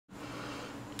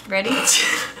Ready?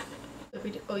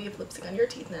 Oh, you have lipstick on your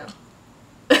teeth now.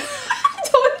 Don't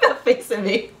make that face at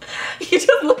me. You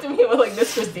just looked at me with like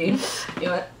this, Cristeen. You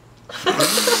know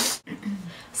what?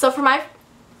 So for my...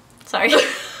 Sorry.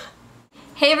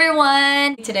 Hey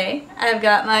everyone! Today I've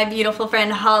got my beautiful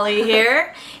friend Holly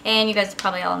here, and you guys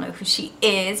probably all know who she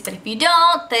is, but if you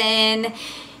don't, then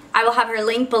I will have her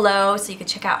link below so you can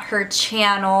check out her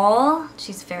channel.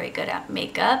 She's very good at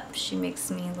makeup. She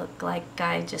makes me look like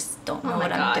I just don't know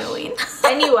what I'm doing.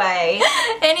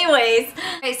 Anyways,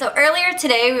 okay, so earlier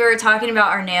today we were talking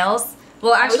about our nails.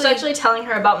 Well, I was actually telling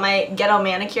her about my ghetto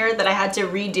manicure that I had to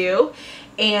redo,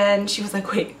 and she was like,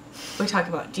 wait, what are we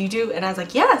talking about? Do you do? And I was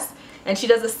like, yes. And she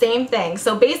does the same thing.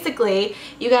 So basically,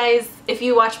 you guys, if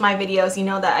you watch my videos, you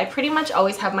know that I pretty much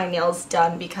always have my nails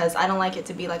done because I don't like it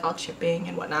to be like all chipping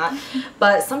and whatnot.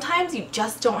 But sometimes you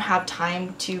just don't have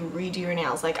time to redo your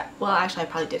nails. Like, well, actually I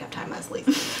probably did have time, I was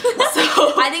lazy. So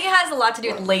I think it has a lot to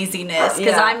do with laziness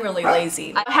because I'm really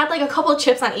lazy. I had like a couple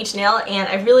chips on each nail and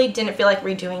I really didn't feel like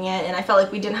redoing it, and I felt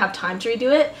like we didn't have time to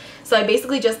redo it. So I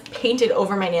basically just painted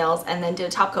over my nails and then did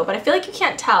a top coat. But I feel like you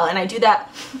can't tell, and I do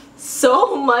that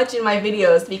so much in my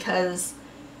videos because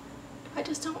I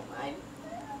just don't, I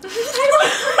don't know.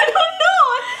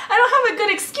 I don't have a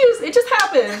good excuse. It just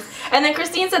happens. And then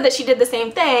Cristeen said that she did the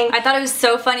same thing. I thought it was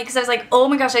so funny because I was like, oh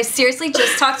my gosh, I seriously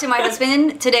just talked to my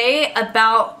husband today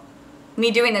about me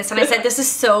doing this, and I said this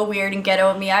is so weird and ghetto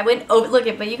of me. I went over, look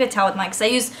at, but you could tell with mine because I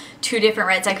used two different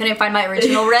reds. I couldn't find my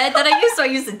original red that I used, so I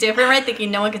used a different red thinking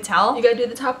no one could tell. You gotta do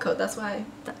the top coat, that's why.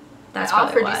 That's I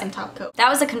offered why. you some top coat. That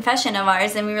was a confession of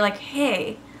ours, and we were like,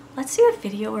 hey, let's do a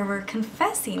video where we're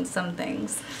confessing some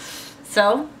things.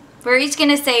 So we're each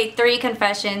gonna say 3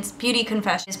 confessions, beauty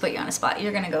confessions. Put you on a spot.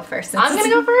 You're gonna go first. I'm gonna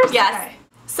go first? Yes. Okay.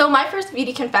 So my first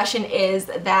beauty confession is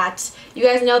that you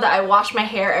guys know that I wash my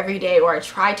hair every day, or I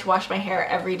try to wash my hair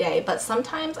every day, but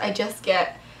sometimes I just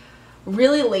get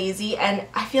really lazy and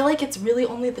I feel like it's really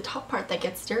only the top part that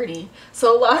gets dirty.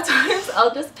 So a lot of times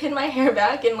I'll just pin my hair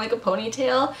back in like a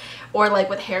ponytail or like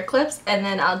with hair clips, and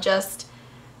then I'll just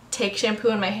take shampoo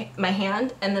in my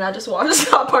hand and then I'll just wash the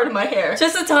top part of my hair.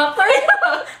 Just the top part? Yeah.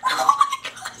 Oh my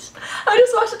gosh. I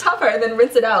just wash the top part and then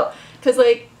rinse it out. Cause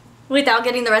like, without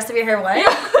getting the rest of your hair wet?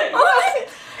 Yeah.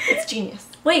 It's genius.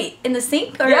 Wait, in the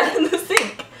sink? Or? Yeah, in the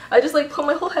sink. I just like put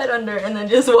my whole head under and then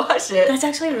just wash it. That's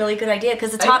actually a really good idea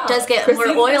because the top does get more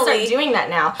oily. Start doing that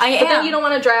now. But then you don't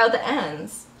want to dry out the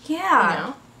ends. Yeah. You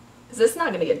know? Because this is not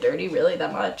going to get dirty really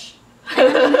that much.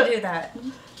 I'm going to do that.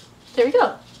 There we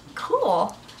go.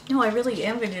 Cool. No, I really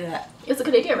am going to do that. It's a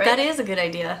good idea, right? That is a good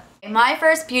idea. My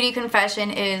first beauty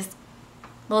confession is,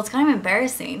 well, it's kind of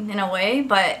embarrassing in a way,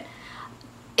 but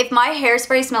if my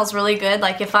hairspray smells really good,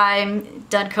 like if I'm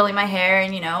done curling my hair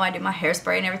and, you know, I do my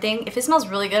hairspray and everything, if it smells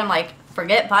really good, I'm like,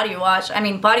 forget body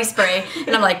spray,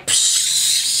 and I'm like,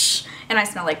 psh, and I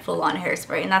smell like full-on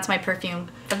hairspray, and that's my perfume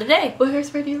for the day. What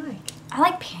hairspray do you like? I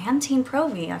like Pantene Pro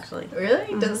V, actually. Really?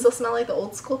 Mm-hmm. Does it still smell like the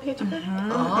old school Pantene Pro V?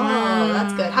 Oh,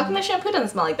 that's good. How come the shampoo doesn't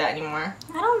smell like that anymore?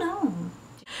 I don't know.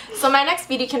 So my next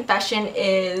beauty confession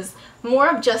is more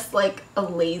of just like a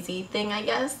lazy thing, I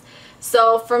guess.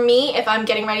 So for me, if I'm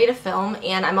getting ready to film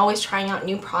and I'm always trying out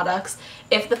new products,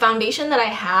 if the foundation that I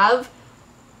have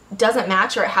doesn't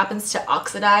match or it happens to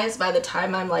oxidize by the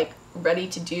time I'm like ready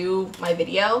to do my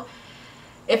video,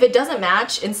 if it doesn't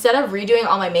match, instead of redoing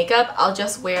all my makeup, I'll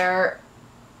just wear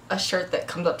a shirt that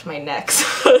comes up to my neck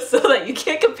so that you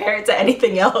can't compare it to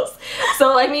anything else.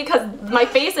 So I mean, because my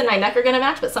face and my neck are gonna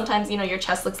match, but sometimes, you know, your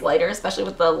chest looks lighter, especially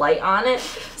with the light on it.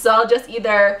 So I'll just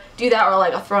either do that or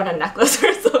like I'll throw in a necklace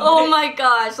or something. Oh my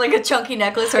gosh, like a chunky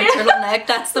necklace or a turtleneck.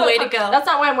 That's the way to go. That's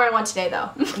not why I'm wearing one today though.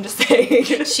 I'm just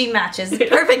saying. She matches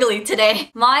perfectly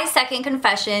today. My second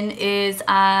confession is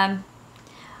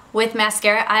with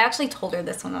mascara. I actually told her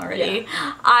this one already.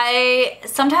 Yeah. I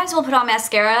sometimes will put on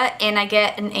mascara and I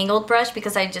get an angled brush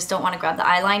because I just don't want to grab the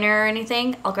eyeliner or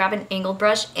anything. I'll grab an angled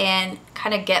brush and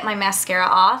kind of get my mascara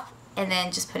off and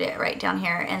then just put it right down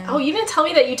here. And oh, you didn't tell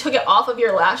me that you took it off of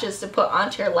your lashes to put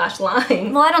onto your lash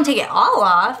line. Well, I don't take it all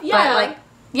off. Yeah. But like,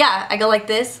 yeah, I go like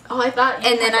this. Oh, I thought.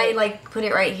 And then I like put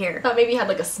it right here. I thought maybe you had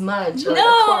like a smudge. Or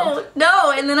no, like a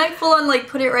no, and then I full on like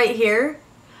put it right here.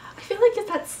 I feel like, is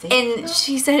that safe? And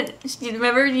she said,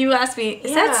 remember you asked me,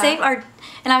 is that safe?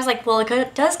 And I was like, well,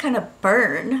 it does kind of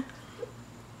burn.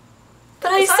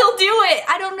 But I still do it.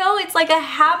 I don't know. It's like a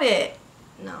habit.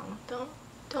 No,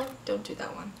 don't do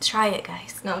that one. Try it,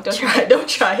 guys. No, don't try it. Don't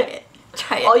try it.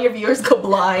 Try it. All your viewers go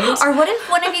blind. Or what if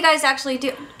one of you guys actually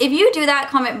do? If you do that,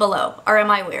 comment below. Or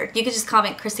am I weird? You could just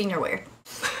comment, Cristeen, you're weird.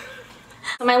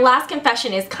 So my last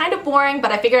confession is kind of boring,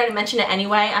 but I figured I'd mention it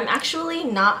anyway. I'm actually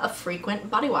not a frequent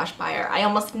body wash buyer. I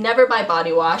almost never buy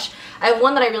body wash. I have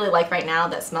one that I really like right now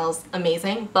that smells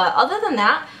amazing, but other than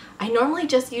that, I normally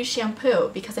just use shampoo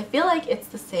because I feel like it's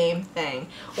the same thing.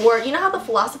 Or you know how the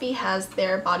Philosophy has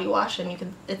their body wash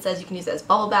and it says you can use it as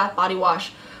bubble bath, body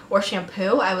wash, or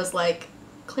shampoo? I was like,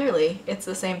 clearly it's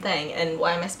the same thing, and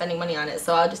why am I spending money on it?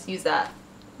 So I'll just use that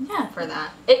for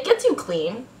that. It gets you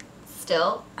clean.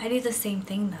 Still. I do the same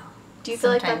thing though. Do you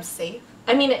feel like that's safe?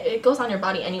 I mean, it goes on your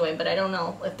body anyway, but I don't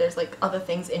know if there's like other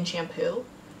things in shampoo.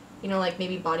 You know, like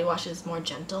maybe body wash is more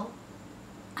gentle.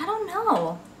 I don't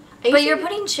know. But you're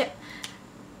putting yeah,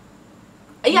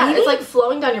 maybe, it's like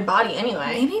flowing down your body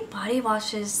anyway. Maybe body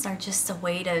washes are just a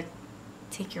way to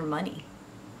take your money.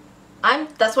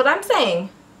 That's what I'm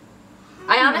saying.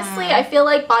 I feel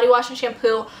like body wash and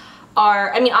shampoo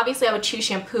are, I mean, obviously I would choose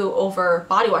shampoo over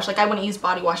body wash. Like I wouldn't use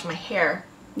body wash in my hair.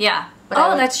 Yeah.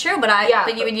 But that's true, but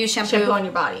you would use shampoo on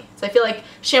your body. So I feel like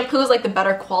shampoo is like the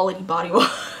better quality body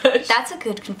wash. That's a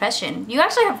good confession. You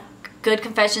actually have good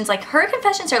confessions. Like her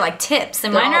confessions are like tips,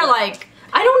 and mine are like,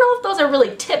 I don't know if those are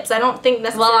really tips. I don't think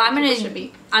necessarily should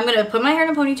be. I'm gonna put my hair in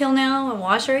a ponytail now and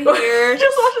wash right here.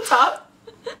 Just wash the top.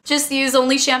 Just use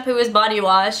only shampoo as body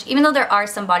wash, even though there are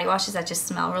some body washes that just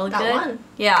smell really good. That one.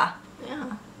 Yeah.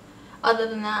 Yeah. Other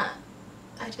than that,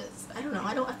 I don't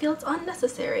know. I feel it's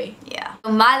unnecessary. Yeah.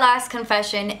 My last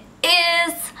confession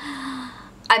is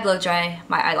I blow dry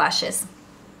my eyelashes.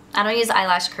 I don't use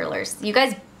eyelash curlers. You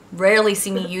guys rarely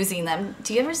see me using them.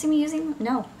 Do you ever see me using them?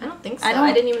 No. I don't think so.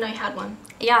 I didn't even know you had one.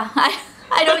 Yeah.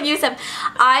 I don't use them.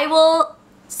 I will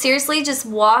seriously just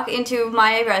walk into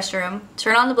my restroom,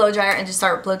 turn on the blow dryer, and just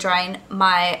start blow drying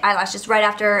my eyelashes right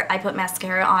after I put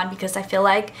mascara on because I feel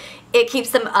like it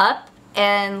keeps them up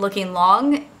and looking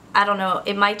long. I don't know,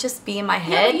 it might just be in my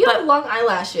head. Yeah, you have long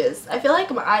eyelashes. I feel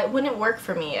like it wouldn't work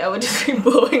for me. I would just be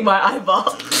blowing my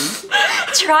eyeballs.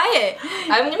 Try it.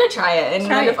 I'm gonna try it,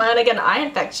 and then if I get an eye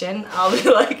infection, I'll be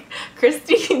like,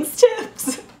 Christeen's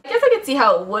tips. I guess I could see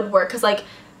how it would work, because like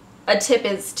a tip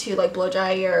is to like blow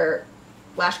dry your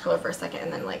lash curler for a second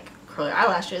and then like curl your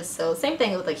eyelashes. So same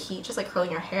thing with like heat, just like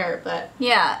curling your hair. But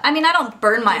yeah, I mean, I don't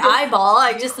burn my eyeball.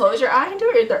 I just close your eye and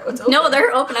do it. Or it's open. No,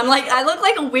 they're open. I'm like, I look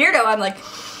like a weirdo. I'm like,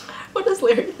 what does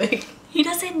Larry think? He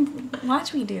doesn't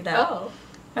watch me do that. Oh.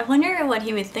 I wonder what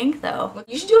he would think though.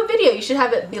 You should do a video. You should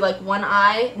have it be like one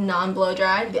eye non-blow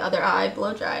dried, the other eye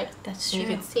blow dried. That's true. You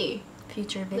can see.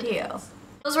 Future video.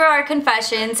 Those were our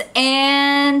confessions,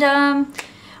 and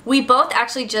we both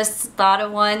actually just thought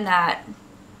of one that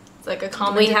it's like a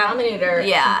common denominator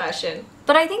confession.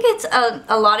 But I think it's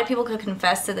a lot of people could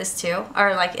confess to this too,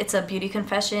 or like it's a beauty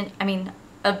confession. I mean,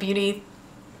 a beauty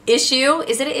issue.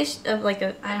 Is it an issue of like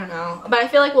a? I don't know, but I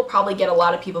feel like we'll probably get a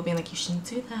lot of people being like, you shouldn't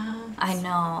do that. I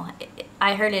know.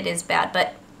 I heard it is bad,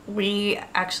 but we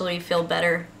actually feel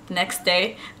better next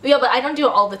day. Yeah, but I don't do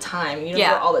it all the time. You don't do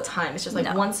it all the time. It's just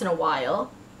like once in a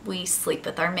while. We sleep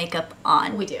with our makeup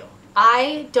on. We do.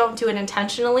 I don't do it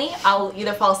intentionally. I'll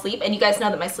either fall asleep, and you guys know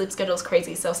that my sleep schedule is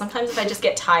crazy, so sometimes if I just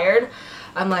get tired,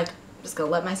 I'm like, I'm just gonna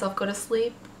let myself go to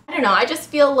sleep. I don't know, I just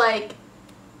feel like,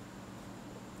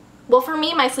 well, for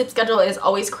me, my sleep schedule is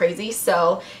always crazy,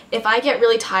 so if I get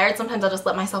really tired, sometimes I'll just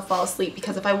let myself fall asleep,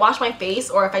 because if I wash my face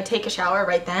or if I take a shower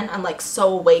right then, I'm like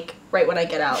so awake right when I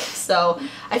get out. So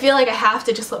I feel like I have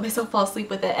to just let myself fall asleep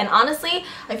with it. And honestly,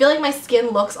 I feel like my skin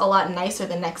looks a lot nicer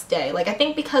the next day. Like, I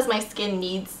think because my skin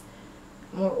needs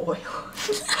more oil.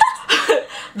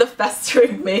 The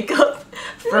festering makeup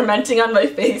fermenting on my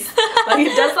face. Like,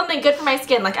 it does something good for my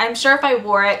skin. Like, I'm sure if I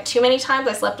wore it too many times,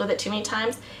 I slept with it too many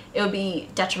times, it would be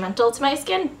detrimental to my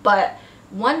skin. But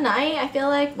one night, I feel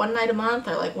like, one night a month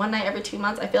or like one night every 2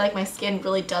 months, I feel like my skin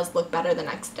really does look better the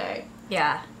next day.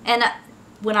 Yeah. And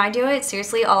when I do it,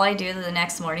 seriously, all I do the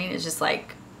next morning is just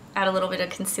like add a little bit of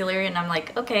concealer, and I'm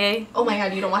like, okay. Oh my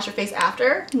god, you don't wash your face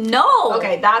after? No.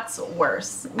 Okay, that's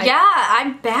worse. Yeah,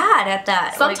 I'm bad at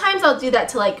that. Sometimes I'll do that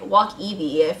to like walk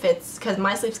Evie if it's, because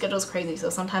my sleep schedule is crazy, so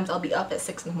sometimes I'll be up at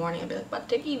 6 in the morning and be like, but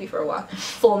take Evie for a walk.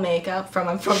 Full makeup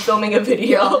I'm from filming a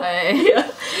video. Okay.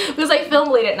 Yeah. Because I film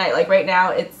late at night, like right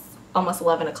now it's almost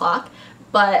 11 o'clock.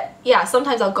 But yeah,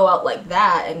 sometimes I'll go out like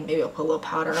that and maybe I'll put a little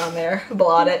powder on there,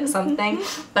 blot it, something.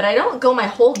 But I don't go my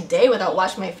whole day without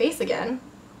washing my face again.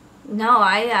 No,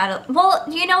 I add well,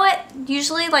 you know what?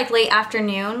 Usually like late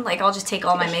afternoon, like I'll just take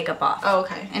all my makeup off. Oh,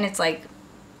 okay. And it's like,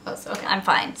 oh, so okay. I'm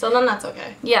fine. So then that's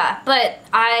okay. Yeah, but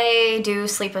I do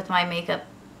sleep with my makeup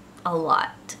a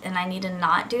lot, and I need to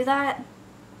not do that.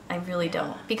 I really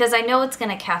don't, because I know it's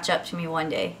gonna catch up to me one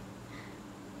day.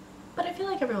 But I feel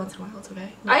like every once in a while it's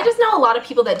okay. Yeah. I just know a lot of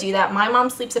people that do that. My mom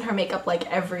sleeps in her makeup like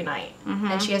every night,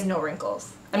 and she has no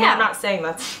wrinkles. I mean, I'm not saying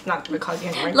that's not going to cause you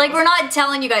any wrinkles. Like, we're not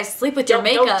telling you guys sleep with your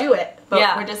makeup. Don't do it.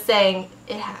 But we're just saying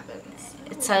it happens.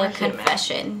 It's a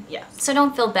confession. Yes. So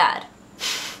don't feel bad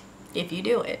if you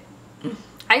do it.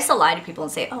 I used to lie to people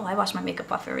and say, oh, I wash my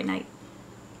makeup off every night.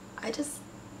 I just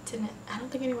didn't. I don't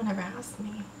think anyone ever asked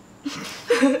me.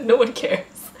 No one cares.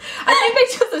 I think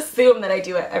they just assume that I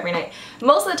do it every night.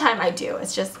 Most of the time I do.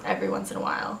 It's just every once in a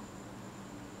while.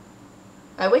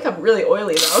 I wake up really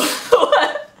oily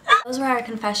though. Those were our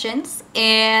confessions,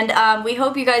 and we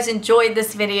hope you guys enjoyed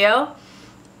this video.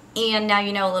 And now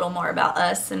you know a little more about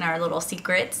us and our little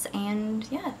secrets. And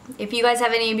yeah, if you guys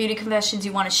have any beauty confessions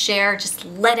you want to share, just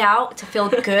let out to feel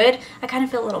good. I kind of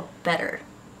feel a little better.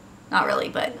 Not really,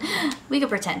 but we could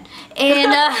pretend.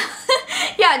 And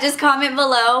yeah, just comment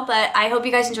below. But I hope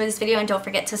you guys enjoyed this video, and don't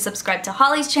forget to subscribe to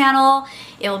Holly's channel.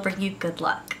 It will bring you good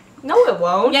luck. No, it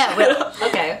won't. Yeah, it will.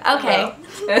 Okay.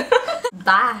 Okay.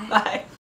 Bye. Bye.